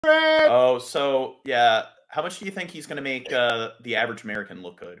Oh, so yeah. How much do you think he's going to make the average American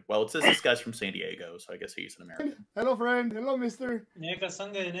look good? Well, it says this guy's from San Diego, so I guess he's an American. Hello, friend. Hello, mister. Neka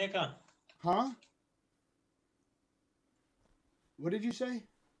sange, neka. Huh? What did you say?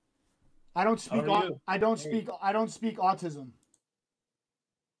 I don't speak. I don't speak autism.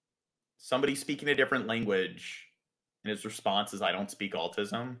 Somebody speaking a different language, and his response is, "I don't speak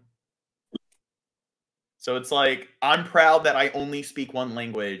autism." So it's like, I'm proud that I only speak one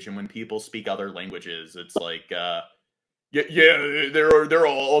language, and when people speak other languages, it's like, yeah, they're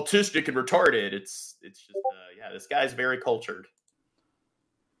all autistic and retarded. It's just, yeah, this guy's very cultured.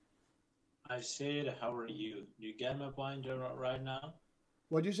 I said, how are you? You get my point right now?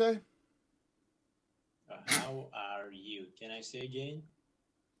 What'd you say? How are you? Can I say again?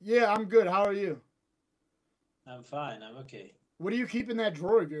 Yeah, I'm good. How are you? I'm fine. I'm okay. What do you keep in that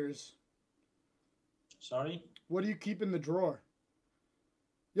drawer of yours? Sorry? What do you keep in the drawer?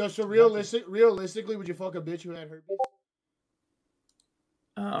 Yo, so realistically, would you fuck a bitch who had herpes?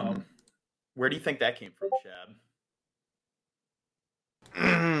 Where do you think that came from, Shab?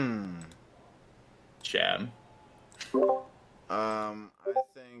 Shab? I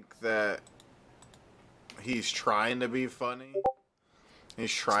think that he's trying to be funny.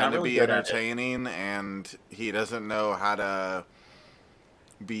 He's trying to be entertaining, and he doesn't know how to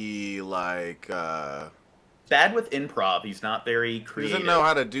be like bad with improv. He's not very creative. He doesn't know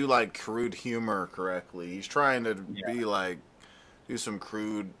how to do like crude humor correctly. He's trying to be like do some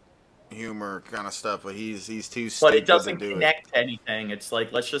crude humor kind of stuff, but he's too stupid. But it doesn't connect to anything. It's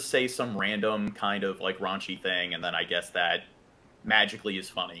like, let's just say some random kind of like raunchy thing, and then I guess that magically is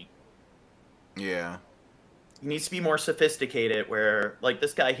funny. Yeah. He needs to be more sophisticated, where, like,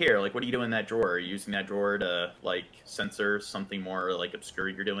 this guy here, like, what are you doing in that drawer? Are you using that drawer to, like, censor something more, like, obscure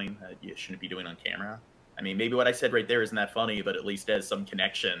you're doing that you shouldn't be doing on camera? I mean, maybe what I said right there isn't that funny, but at least has some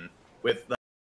connection with the